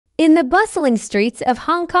In the bustling streets of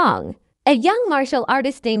Hong Kong, a young martial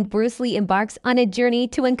artist named Bruce Lee embarks on a journey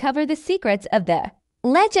to uncover the secrets of the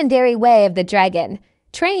legendary Way of the Dragon.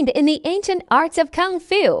 Trained in the ancient arts of Kung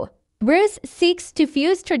Fu, Bruce seeks to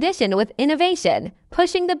fuse tradition with innovation,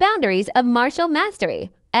 pushing the boundaries of martial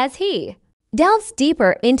mastery. As he delves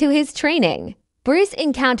deeper into his training, Bruce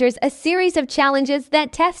encounters a series of challenges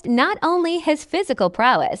that test not only his physical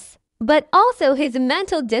prowess, but also his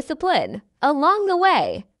mental discipline. Along the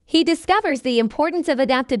way, he discovers the importance of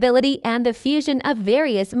adaptability and the fusion of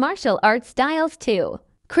various martial arts styles to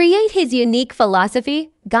create his unique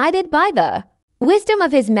philosophy, guided by the wisdom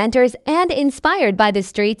of his mentors and inspired by the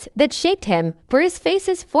streets that shaped him. Bruce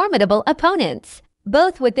faces formidable opponents,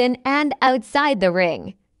 both within and outside the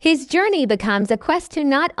ring. His journey becomes a quest to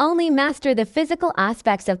not only master the physical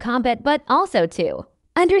aspects of combat but also to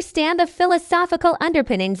understand the philosophical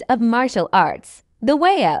underpinnings of martial arts. The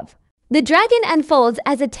Way of the Dragon unfolds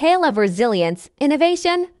as a tale of resilience,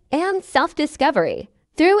 innovation, and self-discovery.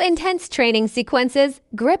 Through intense training sequences,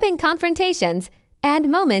 gripping confrontations,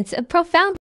 and moments of profound